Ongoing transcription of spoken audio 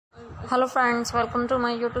Hello friends, welcome to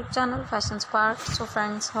my YouTube channel Fashion Spark. So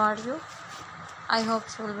friends, how are you? I hope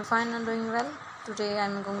you will be fine and doing well. Today I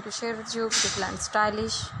am going to share with you beautiful and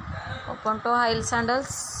stylish open toe high heel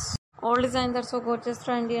sandals. All designs are so gorgeous,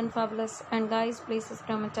 trendy and fabulous. And guys, please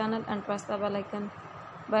subscribe my channel and press the bell icon.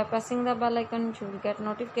 By pressing the bell icon, you will get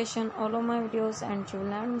notification all of my videos and you will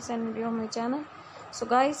never miss any video on my channel. So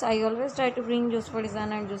guys, I always try to bring useful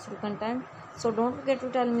design and useful content. So don't forget to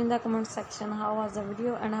tell me in the comment section how was the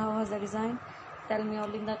video and how was the design. Tell me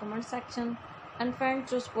all in the comment section. And friends,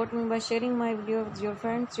 to support me by sharing my video with your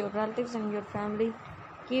friends, your relatives and your family.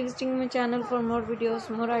 Keep visiting my channel for more videos,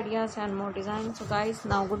 more ideas and more designs. So guys,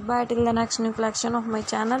 now goodbye till the next new collection of my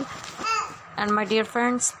channel. And my dear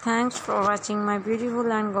friends, thanks for watching my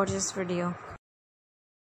beautiful and gorgeous video.